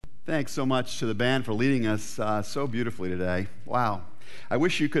Thanks so much to the band for leading us so beautifully today. Wow. I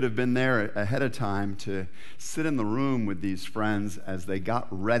wish you could have been there ahead of time to sit in the room with these friends as they got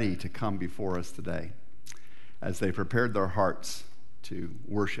ready to come before us today, as they prepared their hearts to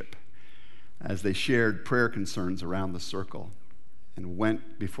worship, as they shared prayer concerns around the circle and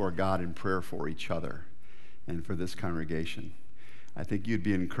went before God in prayer for each other and for this congregation. I think you'd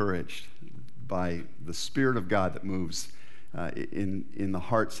be encouraged by the Spirit of God that moves in the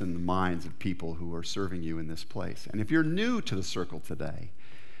hearts and the minds of people who are serving you in this place. And if you're new to the circle today,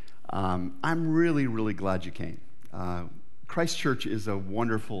 I'm really, really glad you came. Christ Church is a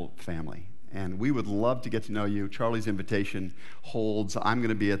wonderful family, and we would love to get to know you. Charlie's invitation holds. I'm going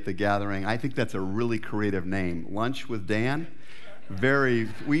to be at the gathering. I think that's a really creative name. Lunch with Dan.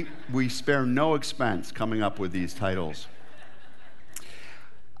 We spare no expense coming up with these titles.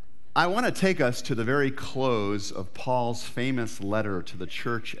 I want to take us to the very close of Paul's famous letter to the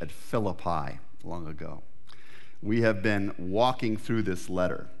church at Philippi long ago. We have been walking through this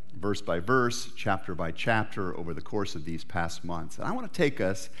letter, verse by verse, chapter by chapter, over the course of these past months. And I want to take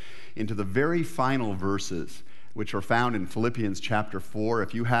us into the very final verses, which are found in Philippians chapter 4.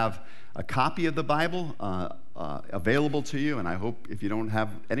 If you have a copy of the Bible available to you, and I hope if you don't have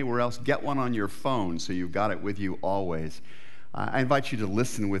anywhere else, get one on your phone so you've got it with you always. I invite you to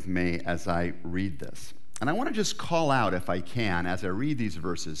listen with me as I read this. And I want to just call out, if I can, as I read these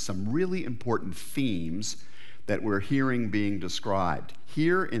verses, some really important themes that we're hearing being described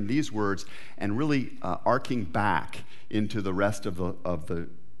here in these words, and really arcing back into the rest of the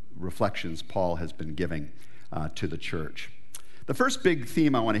reflections Paul has been giving to the church. The first big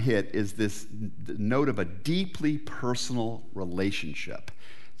theme I want to hit is this note of a deeply personal relationship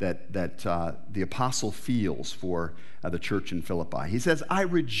that the apostle feels for the church in Philippi. He says, "I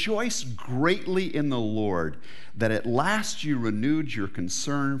rejoice greatly in the Lord that at last you renewed your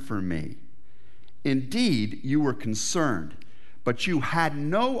concern for me. Indeed, you were concerned, but you had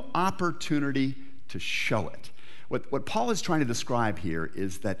no opportunity to show it." What Paul is trying to describe here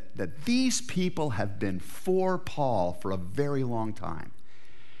is that these people have been for Paul for a very long time.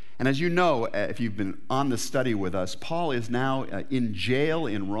 And as you know, if you've been on the study with us, Paul is now in jail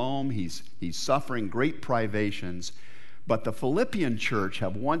in Rome. He's suffering great privations. But the Philippian church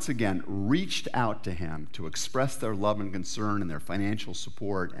have once again reached out to him to express their love and concern and their financial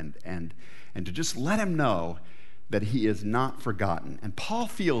support and to just let him know that he is not forgotten. And Paul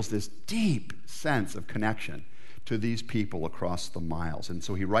feels this deep sense of connection to these people across the miles. And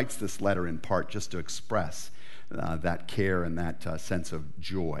so he writes this letter in part just to express that care and that sense of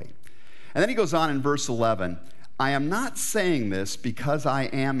joy. And then he goes on in verse 11, "I am not saying this because I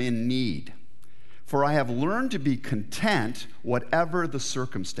am in need, for I have learned to be content whatever the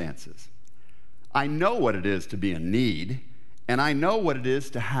circumstances. I know what it is to be in need, and I know what it is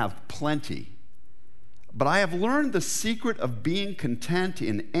to have plenty. But I have learned the secret of being content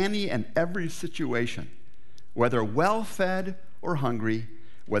in any and every situation, whether well-fed or hungry,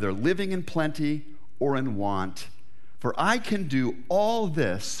 whether living in plenty or in want, for I can do all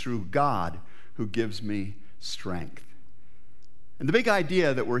this through God who gives me strength." And the big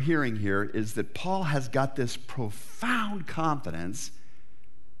idea that we're hearing here is that Paul has got this profound confidence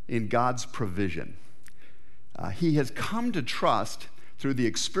in God's provision. He has come to trust through the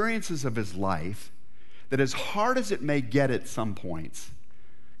experiences of his life that as hard as it may get at some points,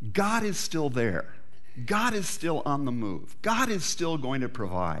 God is still there. God is still on the move. God is still going to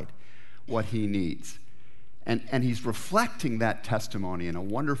provide what he needs. And he's reflecting that testimony in a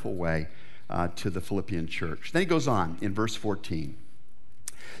wonderful way to the Philippian church. Then he goes on in verse 14.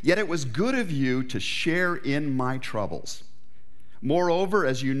 "Yet it was good of you to share in my troubles. Moreover,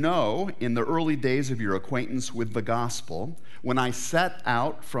 as you know, in the early days of your acquaintance with the gospel, when I set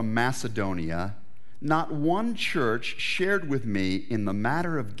out from Macedonia, not one church shared with me in the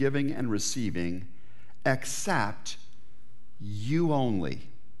matter of giving and receiving, except you only.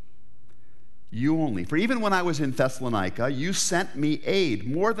 You only. For even when I was in Thessalonica, you sent me aid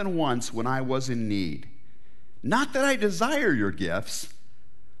more than once when I was in need. Not that I desire your gifts.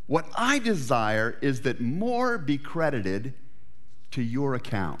 What I desire is that more be credited to your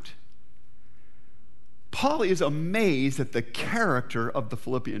account." Paul is amazed at the character of the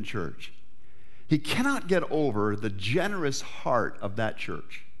Philippian church. He cannot get over the generous heart of that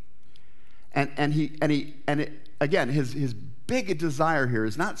church. Again, his big desire here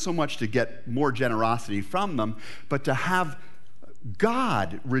is not so much to get more generosity from them, but to have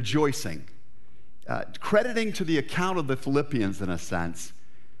God rejoicing, crediting to the account of the Philippians, in a sense,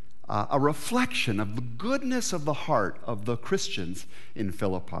 a reflection of the goodness of the heart of the Christians in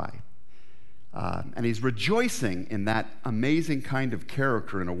Philippi. And he's rejoicing in that amazing kind of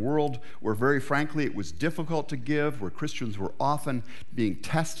character in a world where, very frankly, it was difficult to give, where Christians were often being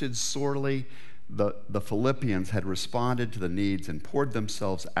tested sorely. The Philippians had responded to the needs and poured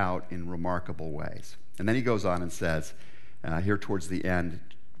themselves out in remarkable ways. And then he goes on and says, here towards the end,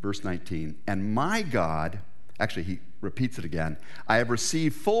 verse 19, and my God, actually he repeats it again, I have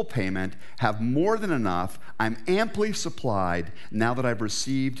received full payment, have more than enough, I'm amply supplied now that I've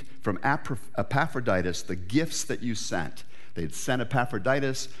received from Epaphroditus the gifts that you sent. They'd sent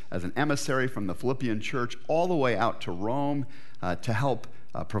Epaphroditus as an emissary from the Philippian church all the way out to Rome to help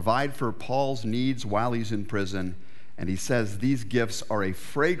provide for Paul's needs while he's in prison. And he says these gifts are a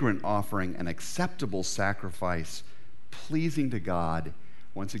fragrant offering, an acceptable sacrifice, pleasing to God.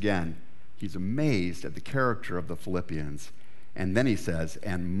 Once again, he's amazed at the character of the Philippians. And then he says,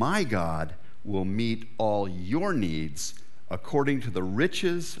 and my God will meet all your needs according to the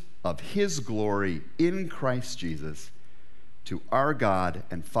riches of his glory in Christ Jesus. To our God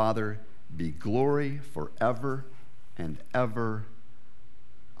and Father be glory forever and ever.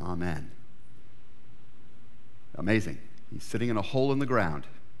 Amen. Amazing. He's sitting in a hole in the ground.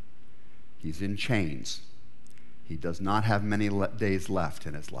 He's in chains. He does not have many days left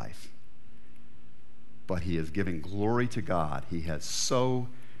in his life. But he is giving glory to God. He has so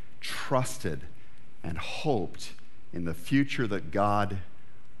trusted and hoped in the future that God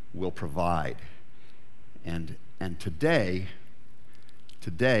will provide. And today,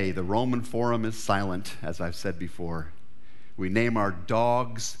 the Roman Forum is silent, as I've said before. We name our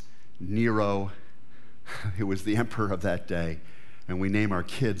dogs Nero, who was the emperor of that day, and we name our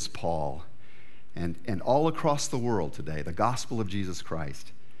kids Paul. And all across the world today, the gospel of Jesus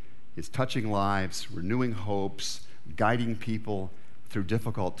Christ is touching lives, renewing hopes, guiding people through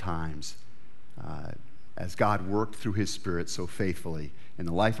difficult times as God worked through his Spirit so faithfully in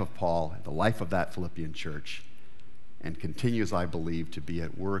the life of Paul, the life of that Philippian church, and continues, I believe, to be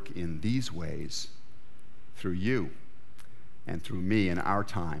at work in these ways through you and through me in our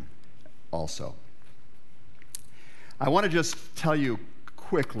time also. I want to just tell you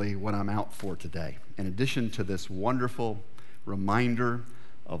quickly what I'm out for today. In addition to this wonderful reminder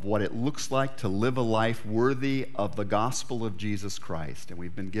of what it looks like to live a life worthy of the gospel of Jesus Christ, and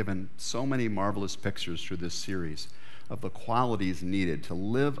we've been given so many marvelous pictures through this series of the qualities needed to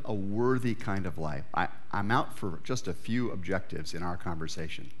live a worthy kind of life. I'm out for just a few objectives in our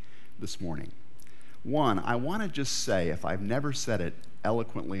conversation this morning. One, I want to just say, if I've never said it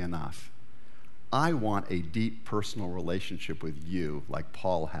eloquently enough, I want a deep personal relationship with you like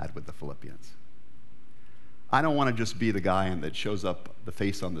Paul had with the Philippians. I don't want to just be the guy that shows up the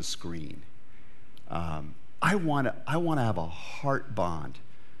face on the screen. I want to have a heart bond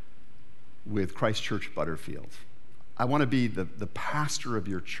with Christ Church Butterfield. I want to be the pastor of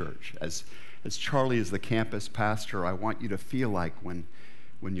your church. As Charlie is the campus pastor, I want you to feel like when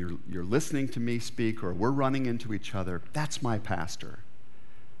you're listening to me speak or we're running into each other, that's my pastor.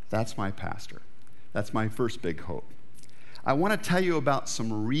 That's my pastor. That's my first big hope. I want to tell you about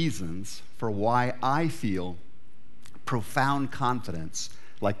some reasons for why I feel profound confidence,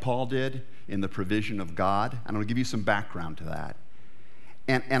 like Paul did, in the provision of God. I'm going to give you some background to that.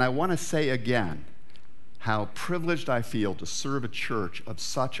 And I want to say again how privileged I feel to serve a church of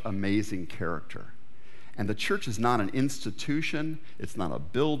such amazing character. And the church is not an institution, it's not a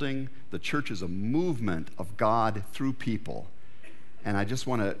building. The church is a movement of God through people. And I just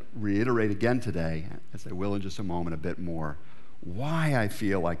want to reiterate again today, as I will in just a moment, a bit more, why I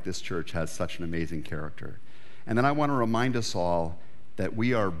feel like this church has such an amazing character. And then I want to remind us all that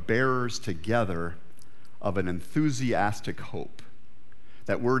we are bearers together of an enthusiastic hope.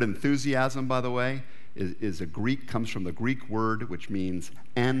 That word enthusiasm, by the way, comes from the Greek word which means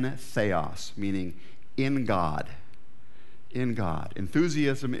en theos, meaning in God. In God.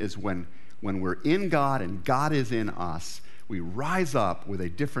 Enthusiasm is when we're in God and God is in us, we rise up with a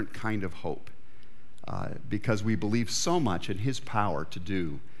different kind of hope because we believe so much in his power to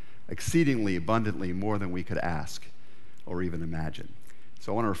do exceedingly abundantly more than we could ask or even imagine.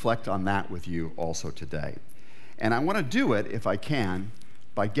 So I want to reflect on that with you also today. And I want to do it, if I can,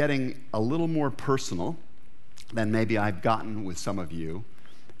 by getting a little more personal than maybe I've gotten with some of you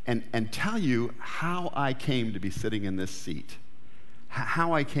and tell you how I came to be sitting in this seat,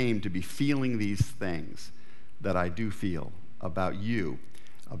 how I came to be feeling these things that I do feel about you,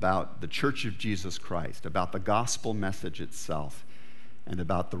 about the Church of Jesus Christ, about the gospel message itself, and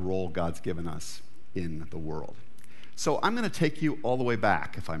about the role God's given us in the world. So I'm going to take you all the way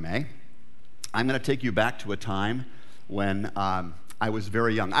back, if I may. I'm going to take you back to a time when I was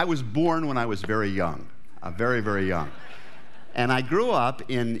very young. I was born when I was very young, very, very young. And I grew up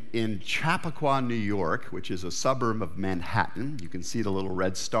in Chappaqua, New York, which is a suburb of Manhattan. You can see the little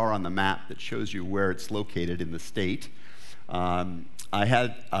red star on the map that shows you where it's located in the state. I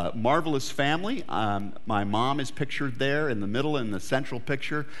had a marvelous family. My mom is pictured there in the middle in the central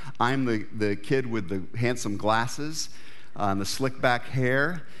picture. I'm the kid with the handsome glasses and the slick back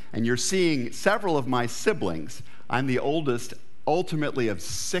hair. And you're seeing several of my siblings. I'm the oldest, ultimately, of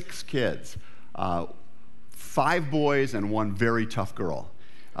 6 kids. 5 boys and 1 very tough girl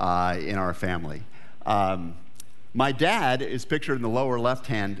in our family. My dad is pictured in the lower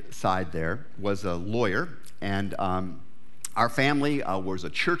left-hand side there, was a lawyer, and our family was a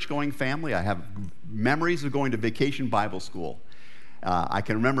church-going family. I have memories of going to Vacation Bible School. I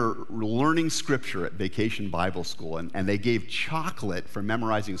can remember learning Scripture at Vacation Bible School, and they gave chocolate for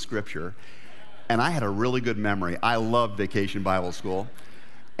memorizing Scripture, and I had a really good memory. I loved Vacation Bible School,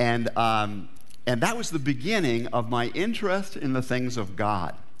 and that was the beginning of my interest in the things of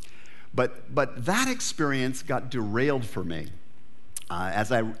God. But that experience got derailed for me.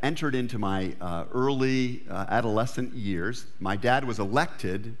 As I entered into my early adolescent years, my dad was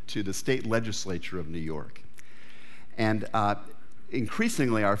elected to the state legislature of New York. And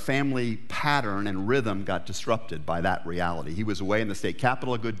increasingly, our family pattern and rhythm got disrupted by that reality. He was away in the state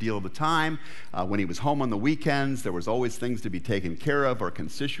capitol a good deal of the time. When he was home on the weekends, there was always things to be taken care of or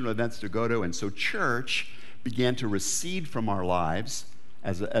constitutional events to go to. And so church began to recede from our lives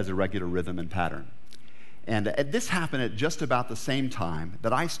as a regular rhythm and pattern. And this happened at just about the same time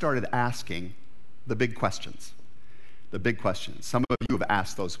that I started asking the big questions. The big questions. Some of you have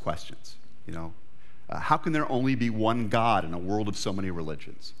asked those questions. How can there only be one God in a world of so many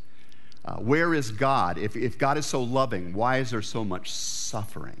religions? Where is God? If God is so loving, why is there so much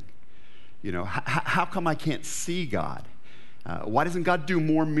suffering? How come I can't see God? Why doesn't God do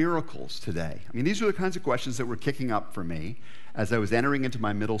more miracles today? I mean, these are the kinds of questions that were kicking up for me as I was entering into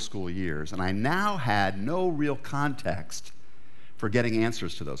my middle school years, and I now had no real context for getting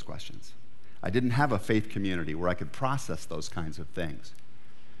answers to those questions. I didn't have a faith community where I could process those kinds of things.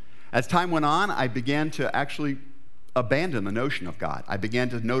 As time went on, I began to actually abandon the notion of God. I began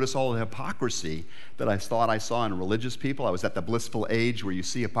to notice all the hypocrisy that I thought I saw in religious people. I was at the blissful age where you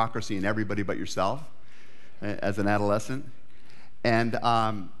see hypocrisy in everybody but yourself as an adolescent. And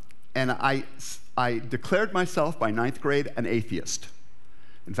I declared myself by 9th grade an atheist.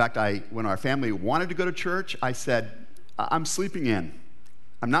 In fact, when our family wanted to go to church, I said, I'm sleeping in.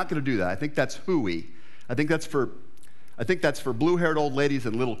 I'm not going to do that. I think that's hooey. I think that's for blue-haired old ladies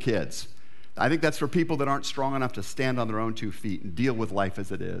and little kids. I think that's for people that aren't strong enough to stand on their own 2 feet and deal with life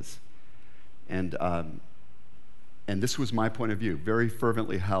as it is. And this was my point of view, very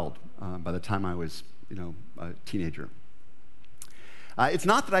fervently held by the time I was, a teenager. It's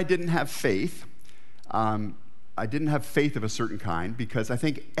not that I didn't have faith. I didn't have faith of a certain kind because I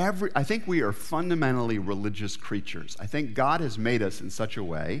think we are fundamentally religious creatures. I think God has made us in such a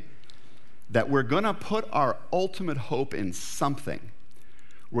way that we're going to put our ultimate hope in something.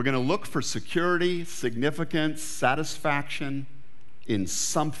 We're going to look for security, significance, satisfaction in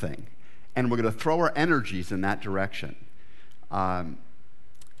something, and we're going to throw our energies in that direction.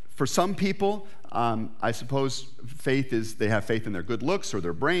 For some people, I suppose faith is they have faith in their good looks or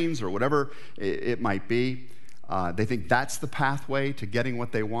their brains or whatever it might be. They think that's the pathway to getting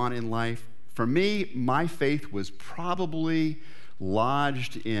what they want in life. For me, my faith was probably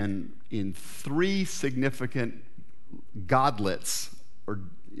lodged in 3 significant godlets, or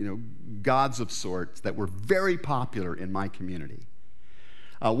gods of sorts that were very popular in my community.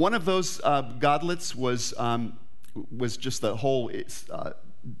 One of those godlets was just the whole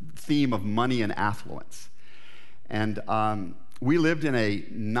theme of money and affluence. And we lived in a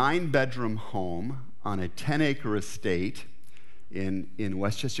 9-bedroom home on a 10-acre estate in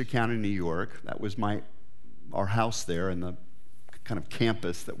Westchester County, New York. That was our house there in the kind of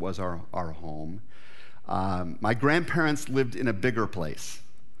campus that was our home. My grandparents lived in a bigger place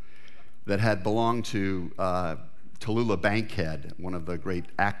that had belonged to Tallulah Bankhead, one of the great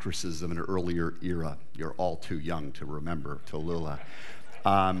actresses of an earlier era. You're all too young to remember Tallulah.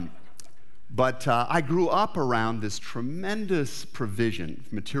 But I grew up around this tremendous provision,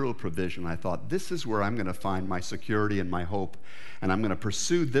 material provision. I thought, this is where I'm going to find my security and my hope, and I'm going to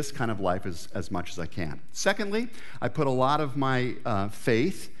pursue this kind of life as much as I can. Secondly, I put a lot of my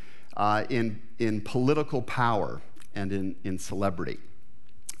faith in political power and in celebrity.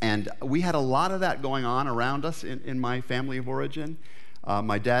 And we had a lot of that going on around us in my family of origin.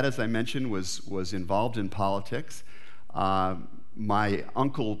 My dad, as I mentioned, was involved in politics. My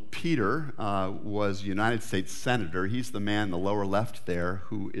uncle Peter was a United States Senator. He's the man in the lower left there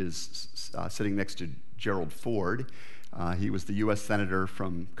who is sitting next to Gerald Ford. He was the U.S. Senator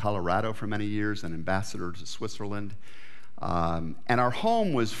from Colorado for many years, an ambassador to Switzerland. And our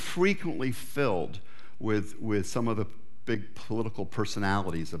home was frequently filled with some of the big political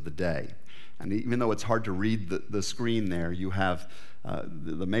personalities of the day. And even though it's hard to read the screen there, you have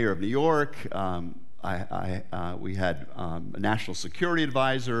the mayor of New York. We had a national security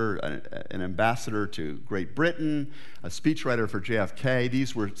advisor, an ambassador to Great Britain, a speechwriter for JFK.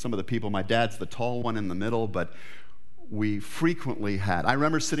 These were some of the people. My dad's the tall one in the middle, but we frequently had. I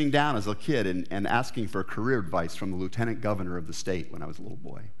remember sitting down as a kid and asking for career advice from the lieutenant governor of the state when I was a little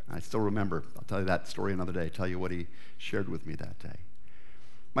boy. I still remember. I'll tell you that story another day, tell you what he shared with me that day.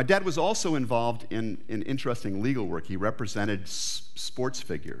 My dad was also involved in interesting legal work. He represented sports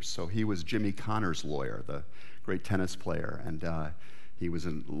figures. So he was Jimmy Connors' lawyer, the great tennis player, and he was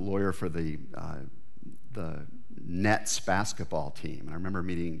a lawyer for the Nets basketball team. And I remember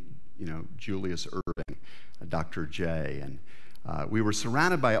meeting, Julius Erving, Dr. J, and we were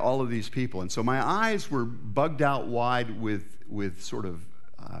surrounded by all of these people. And so my eyes were bugged out wide with sort of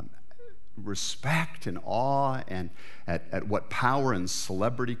respect and awe and at what power and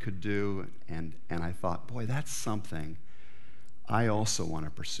celebrity could do. And I thought, boy, that's something I also want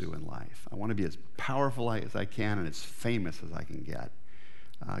to pursue in life. I want to be as powerful as I can and as famous as I can get.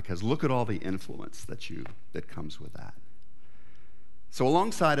 Because look at all the influence that comes with that. So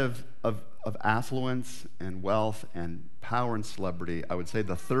alongside of affluence and wealth and power and celebrity, I would say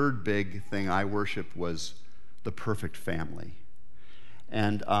the third big thing I worshiped was the perfect family.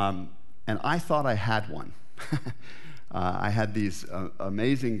 And I thought I had one. I had these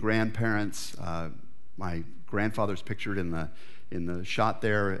amazing grandparents. My grandfather's pictured in the shot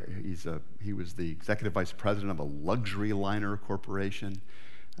there. He was the executive vice president of a luxury liner corporation.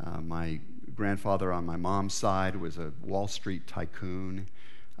 My grandfather on my mom's side was a Wall Street tycoon.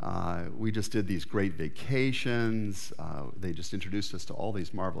 We just did these great vacations. They just introduced us to all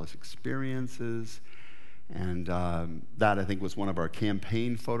these marvelous experiences. And that, I think, was one of our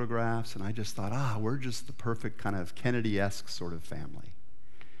campaign photographs. And I just thought, we're just the perfect kind of Kennedy-esque sort of family.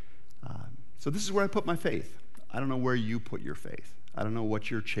 So this is where I put my faith. I don't know where you put your faith. I don't know what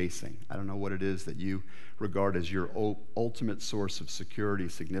you're chasing. I don't know what it is that you regard as your ultimate source of security,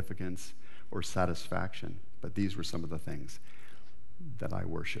 significance, or satisfaction. But these were some of the things that I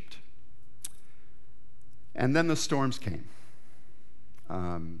worshiped. And then the storms came.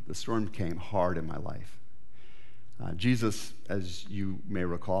 The storm came hard in my life. Jesus, as you may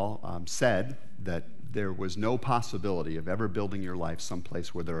recall, said that there was no possibility of ever building your life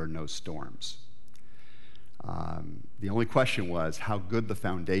someplace where there are no storms. The only question was how good the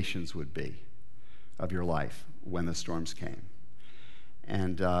foundations would be of your life when the storms came.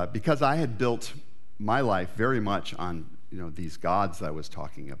 And because I had built my life very much on these gods I was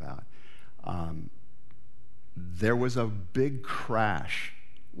talking about, there was a big crash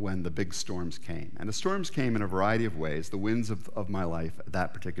when the big storms came. And the storms came in a variety of ways, the winds of my life at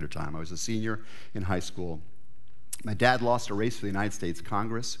that particular time. I was a senior in high school. My dad lost a race for the United States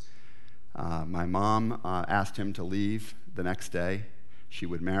Congress. My mom asked him to leave the next day. She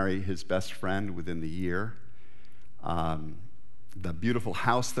would marry his best friend within the year. The beautiful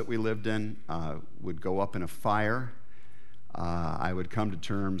house that we lived in would go up in a fire. I would come to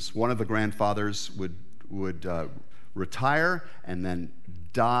terms. One of the grandfathers would retire and then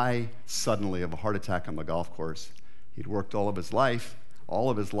die suddenly of a heart attack on the golf course. He'd worked all of his life,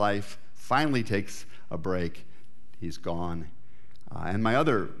 finally takes a break. He's gone. And my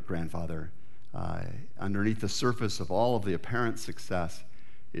other grandfather, underneath the surface of all of the apparent success,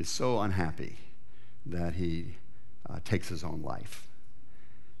 is so unhappy that he takes his own life.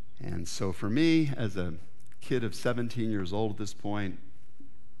 And so for me, as a kid of 17 years old at this point,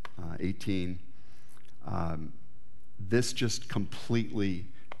 18, this just completely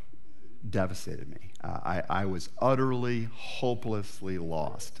devastated me. I was utterly, hopelessly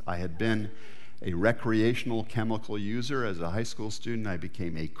lost. I had been a recreational chemical user as a high school student. I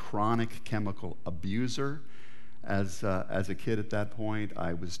became a chronic chemical abuser as a kid at that point.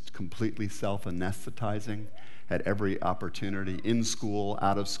 I was completely self-anesthetizing at every opportunity, in school,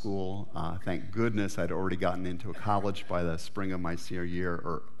 out of school. Thank goodness I'd already gotten into a college by the spring of my senior year,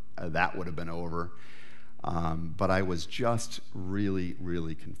 or that would have been over. But I was just really,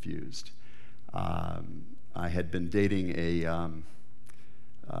 really confused. I had been dating the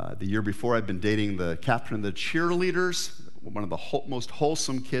year before, I'd been dating the captain of the cheerleaders, one of the most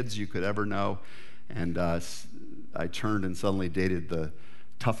wholesome kids you could ever know. And I turned and suddenly dated the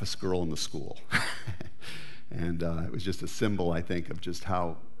toughest girl in the school. And it was just a symbol, I think, of just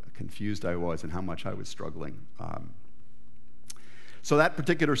how confused I was and how much I was struggling. So that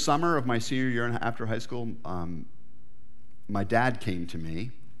particular summer of my senior year after high school, my dad came to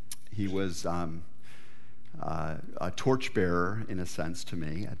me. He was a torchbearer, in a sense, to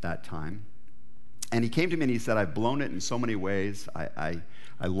me at that time. And he came to me and he said, I've blown it in so many ways. I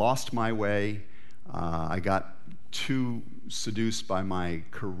lost my way. I got too seduced by my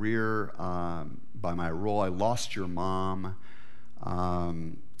career, by my role. I lost your mom.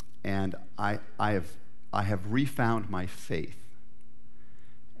 And I have refound my faith.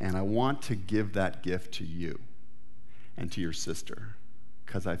 And I want to give that gift to you and to your sister,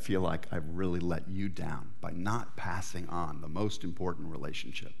 because I feel like I've really let you down by not passing on the most important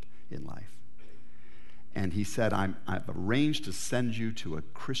relationship in life. And he said, I've arranged to send you to a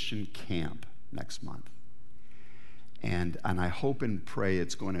Christian camp next month. And I hope and pray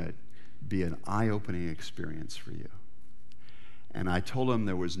it's going to be an eye-opening experience for you. And I told him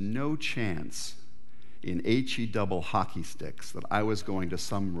there was no chance in HE double hockey sticks that I was going to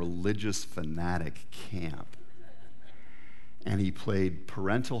some religious fanatic camp. And he played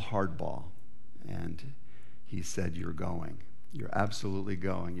parental hardball. And he said, you're going. You're absolutely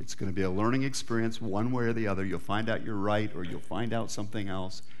going. It's going to be a learning experience one way or the other. You'll find out you're right or you'll find out something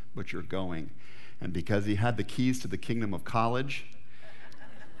else, but you're going. And because he had the keys to the kingdom of college,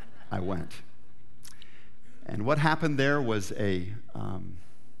 I went. And what happened there was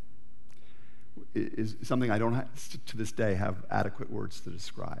is something I don't, to this day, have adequate words to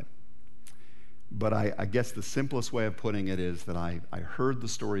describe. But I guess the simplest way of putting it is that I heard the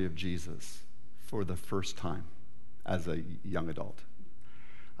story of Jesus for the first time as a young adult.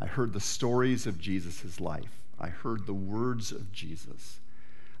 I heard the stories of Jesus' life. I heard the words of Jesus.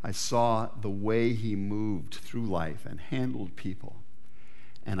 I saw the way he moved through life and handled people,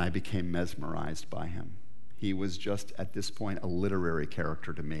 and I became mesmerized by him. He was just, at this point, a literary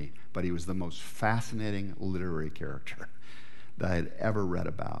character to me, but he was the most fascinating literary character that I had ever read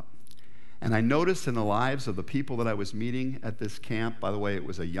about. And I noticed in the lives of the people that I was meeting at this camp, by the way, it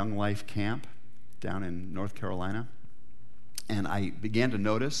was a Young Life camp down in North Carolina, and I began to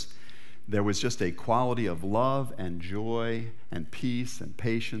notice there was just a quality of love and joy and peace and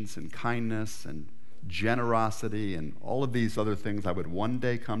patience and kindness and generosity and all of these other things I would one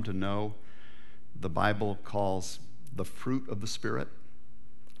day come to know the Bible calls the fruit of the Spirit,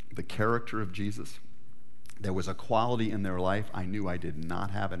 the character of Jesus. There was a quality in their life I knew I did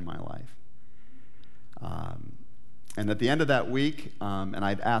not have in my life. And at the end of that week, and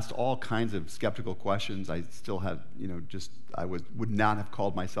I'd asked all kinds of skeptical questions. I still had, I would not have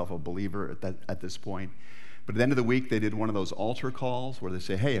called myself a believer at this point. But at the end of the week, they did one of those altar calls where they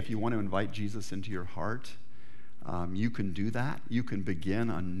say, hey, if you want to invite Jesus into your heart, you can do that. You can begin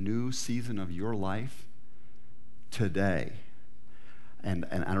a new season of your life today. And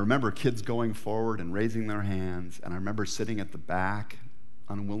I remember kids going forward and raising their hands, and I remember sitting at the back,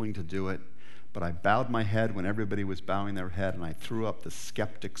 unwilling to do it. But I bowed my head when everybody was bowing their head, and I threw up the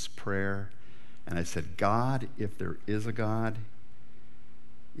skeptic's prayer. And I said, God, if there is a God,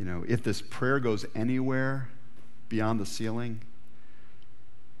 if this prayer goes anywhere beyond the ceiling,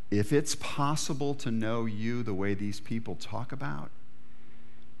 if it's possible to know you the way these people talk about,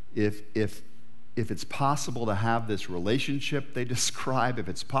 if it's possible to have this relationship they describe, if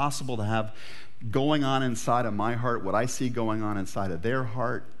it's possible to have going on inside of my heart what I see going on inside of their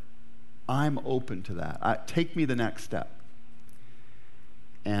heart, I'm open to that. Take me the next step.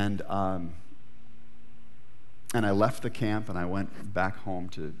 And I left the camp and I went back home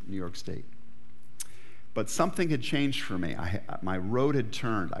to New York State. But something had changed for me. My road had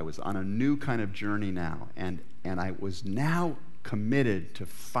turned. I was on a new kind of journey now. And I was now committed to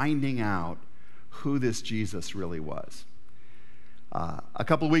finding out who this Jesus really was. A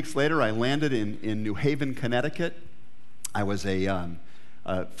couple of weeks later, I landed in New Haven, Connecticut. I was a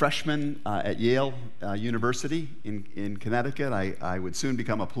freshman at Yale University in Connecticut. I would soon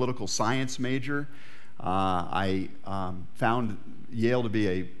become a political science major. I found Yale to be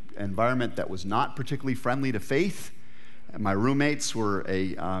an environment that was not particularly friendly to faith. My roommates were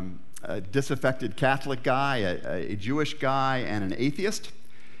a disaffected Catholic guy, a Jewish guy, and an atheist.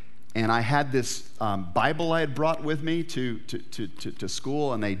 And I had this Bible I had brought with me to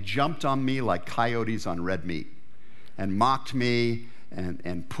school, and they jumped on me like coyotes on red meat and mocked me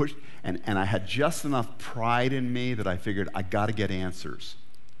and pushed. And I had just enough pride in me that I figured I got to get answers.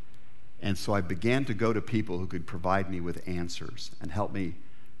 And so I began to go to people who could provide me with answers and help me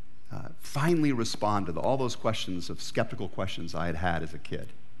finally respond to all those questions of skeptical questions I had had as a kid.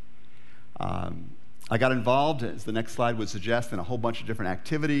 I got involved, as the next slide would suggest, in a whole bunch of different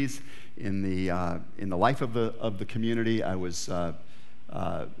activities in the life of the community. I was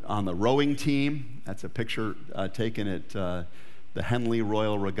on the rowing team. That's a picture taken at the Henley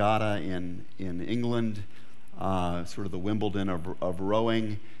Royal Regatta in England. sort of the Wimbledon of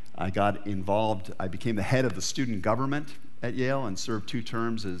rowing. I got involved. I became the head of the student government at Yale and served 2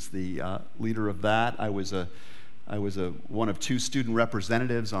 terms as the leader of that. I was one of 2 student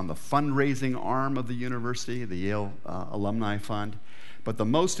representatives on the fundraising arm of the university, the Yale Alumni Fund. But the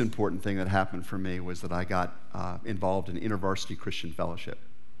most important thing that happened for me was that I got involved in InterVarsity Christian Fellowship.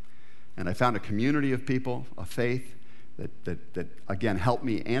 And I found a community of people, of faith, that again, helped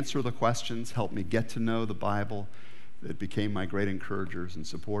me answer the questions, helped me get to know the Bible, that became my great encouragers and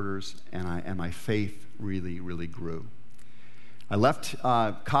supporters, and my faith really, really grew. I left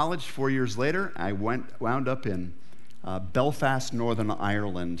college 4 years later. I wound up in Belfast, Northern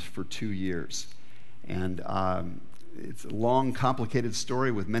Ireland for 2 years. And it's a long, complicated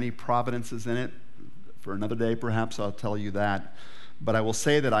story with many providences in it. For another day, perhaps, I'll tell you that. But I will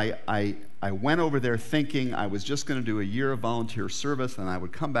say that I went over there thinking I was just going to do a year of volunteer service, and I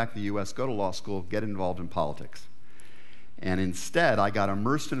would come back to the U.S., go to law school, get involved in politics. And instead, I got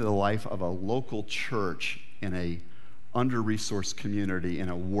immersed into the life of a local church in a under-resourced community in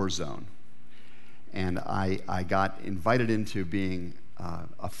a war zone. And I got invited into being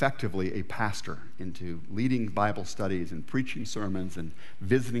effectively a pastor, into leading Bible studies and preaching sermons and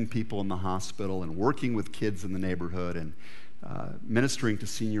visiting people in the hospital and working with kids in the neighborhood and ministering to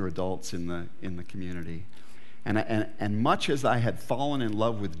senior adults in the community. And much as I had fallen in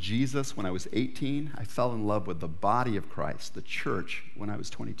love with Jesus when I was 18, I fell in love with the body of Christ, the church, when I was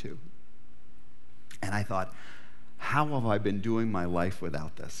 22. And I thought, how have I been doing my life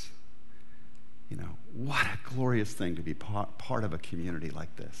without this? You know, what a glorious thing to be part of a community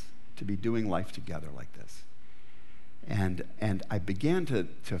like this, to be doing life together like this. And I began to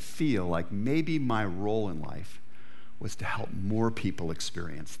feel like maybe my role in life was to help more people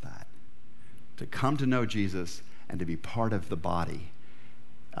experience that, to come to know Jesus and to be part of the body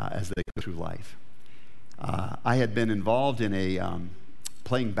as they go through life. I had been involved in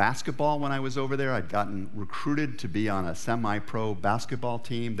playing basketball when I was over there. I'd gotten recruited to be on a semi-pro basketball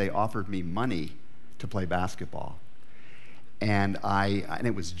team. They offered me money to play basketball. And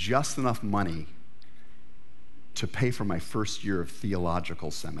it was just enough money to pay for my first year of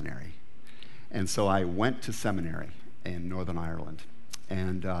theological seminary. And so I went to seminary in Northern Ireland.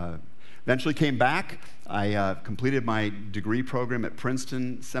 And eventually came back. I completed my degree program at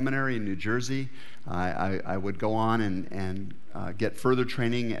Princeton Seminary in New Jersey. I would go on and get further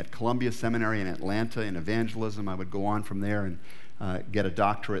training at Columbia Seminary in Atlanta in evangelism. I would go on from there and get a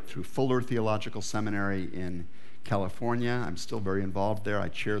doctorate through Fuller Theological Seminary in California. I'm still very involved there. I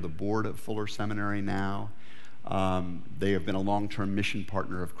chair the board of Fuller Seminary now. They have been a long-term mission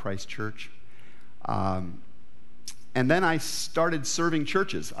partner of Christ Church. And then I started serving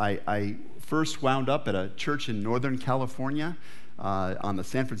churches. I first wound up at a church in Northern California on the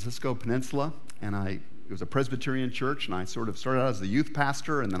San Francisco Peninsula, and it was a Presbyterian church, and I sort of started out as the youth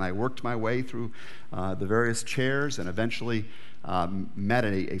pastor, and then I worked my way through the various chairs and eventually met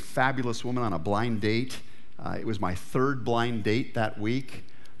a fabulous woman on a blind date. It was my 3rd blind date that week.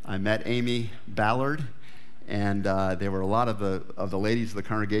 I met Amy Ballard, and there were a lot of the ladies of the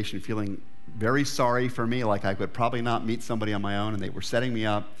congregation feeling very sorry for me, like I could probably not meet somebody on my own, and they were setting me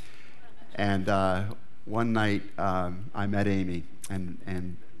up. And one night I met Amy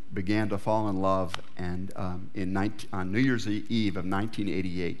and began to fall in love. And on New Year's Eve of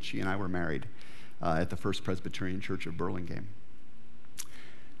 1988, she and I were married at the First Presbyterian Church of Burlingame.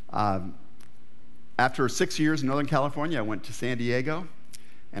 After 6 years in Northern California, I went to San Diego,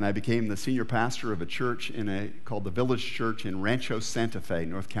 and I became the senior pastor of a church called the Village Church in Rancho Santa Fe,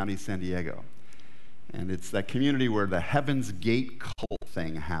 North County, San Diego. And it's that community where the Heaven's Gate cult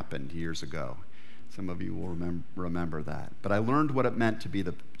thing happened years ago. Some of you will remember that. But I learned what it meant to be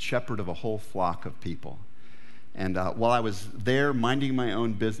the shepherd of a whole flock of people. And while I was there minding my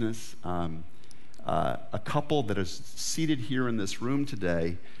own business, a couple that is seated here in this room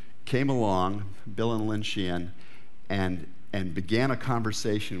today came along, Bill and Lynn Sheehan, and began a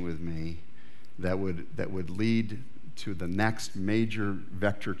conversation with me that would lead to the next major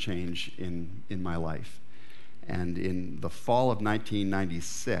vector change in my life. And in the fall of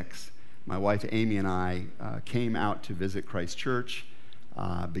 1996, my wife Amy and I came out to visit Christ Church,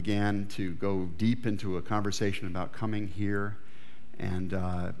 began to go deep into a conversation about coming here, and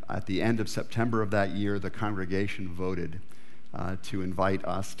at the end of September of that year, the congregation voted to invite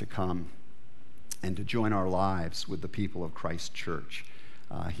us to come and to join our lives with the people of Christ Church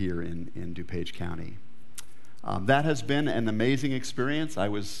here in DuPage County. That has been an amazing experience.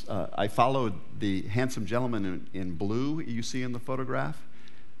 I followed the handsome gentleman in blue you see in the photograph.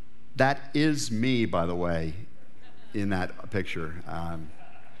 That is me, by the way, in that picture.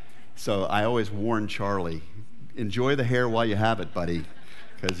 So I always warn Charlie, enjoy the hair while you have it, buddy,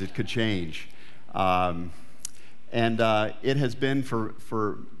 because it could change. It has been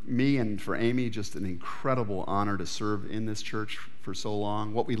for me and for Amy just an incredible honor to serve in this church for so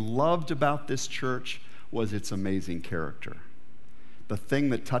long. What we loved about this church was its amazing character. The thing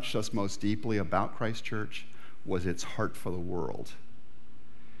that touched us most deeply about Christ Church was its heart for the world.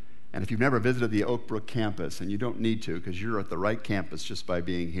 And if you've never visited the Oak Brook campus, and you don't need to because you're at the right campus just by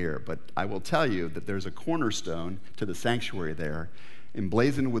being here, but I will tell you that there's a cornerstone to the sanctuary there,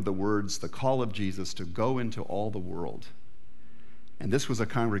 emblazoned with the words, the call of Jesus to go into all the world. And this was a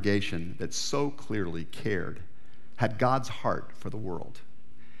congregation that so clearly cared, had God's heart for the world.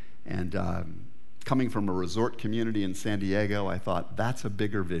 And coming from a resort community in San Diego, I thought, that's a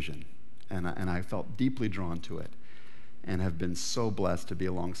bigger vision. And I felt deeply drawn to it, and have been so blessed to be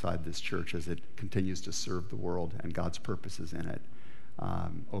alongside this church as it continues to serve the world and God's purposes in it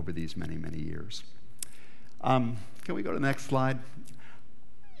over these many, many years. Can we go to the next slide?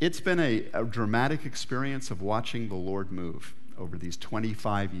 It's been a dramatic experience of watching the Lord move over these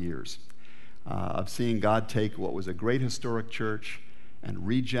 25 years, of seeing God take what was a great historic church and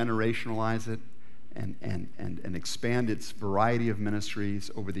regenerationalize it and expand its variety of ministries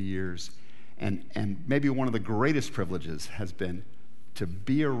over the years. And maybe one of the greatest privileges has been to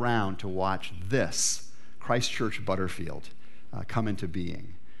be around to watch this Christ Church Butterfield come into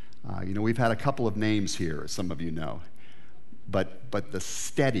being. We've had a couple of names here, as some of you know, but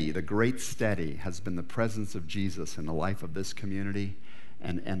the great steady has been the presence of Jesus in the life of this community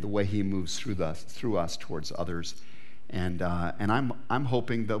and the way he moves through us towards others. And I'm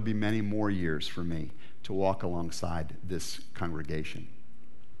hoping there'll be many more years for me to walk alongside this congregation.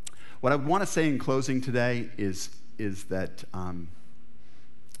 What I want to say in closing today is that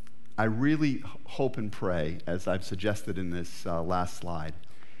I really hope and pray, as I've suggested in this last slide,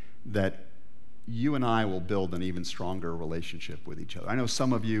 that you and I will build an even stronger relationship with each other. I know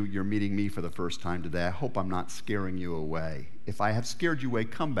some of you're meeting me for the first time today. I hope I'm not scaring you away. If I have scared you away,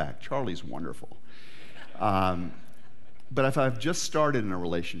 come back. Charlie's wonderful. But if I've just started in a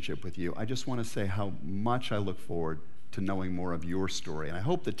relationship with you, I just want to say how much I look forward to knowing more of your story. And I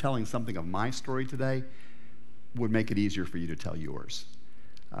hope that telling something of my story today would make it easier for you to tell yours.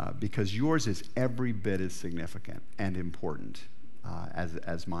 Because yours is every bit as significant and important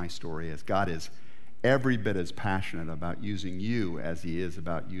as my story is. God is every bit as passionate about using you as he is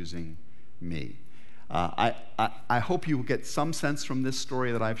about using me. I hope you will get some sense from this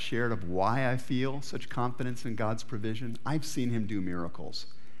story that I've shared of why I feel such confidence in God's provision. I've seen him do miracles.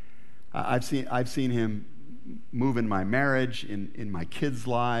 I've seen him move in my marriage, in my kids'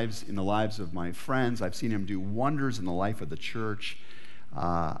 lives, in the lives of my friends. I've seen him do wonders in the life of the church.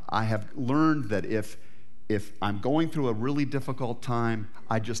 I have learned that if I'm going through a really difficult time,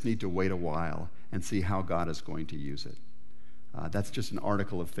 I just need to wait a while and see how God is going to use it. That's just an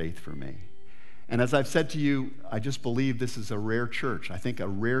article of faith for me. And as I've said to you, I just believe this is a rare church. I think a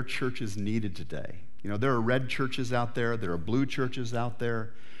rare church is needed today. There are red churches out there. There are blue churches out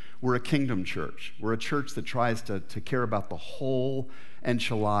there. We're a kingdom church. We're a church that tries to care about the whole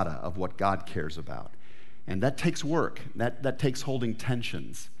enchilada of what God cares about. And that takes work. That takes holding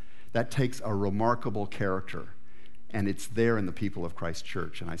tensions. That takes a remarkable character. And it's there in the people of Christ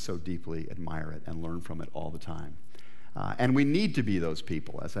Church. And I so deeply admire it and learn from it all the time. And we need to be those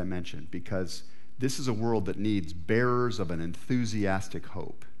people, as I mentioned, because this is a world that needs bearers of an enthusiastic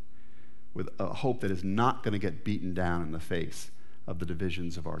hope, with a hope that is not going to get beaten down in the face of the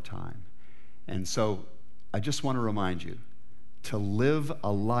divisions of our time. And so I just want to remind you to live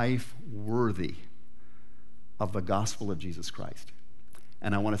a life worthy of the gospel of Jesus Christ.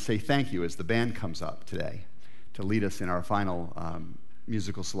 And I want to say thank you as the band comes up today to lead us in our final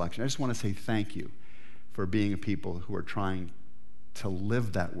musical selection. I just want to say thank you for being a people who are trying to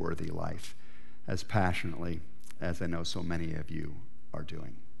live that worthy life as passionately as I know so many of you are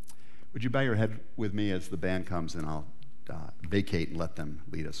doing. Would you bow your head with me as the band comes, and I'll vacate and let them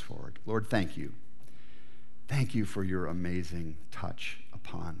lead us forward. Lord, thank you. Thank you for your amazing touch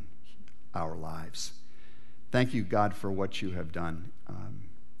upon our lives. Thank you, God, for what you have done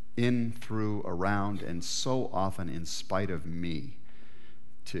in, through, around, and so often in spite of me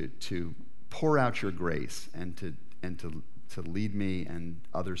to pour out your grace and to lead me and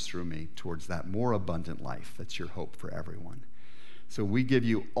others through me towards that more abundant life that's your hope for everyone. So we give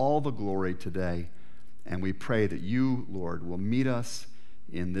you all the glory today, and we pray that you, Lord, will meet us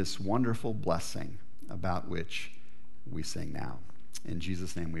in this wonderful blessing about which we sing now. In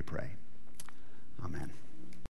Jesus' name we pray. Amen.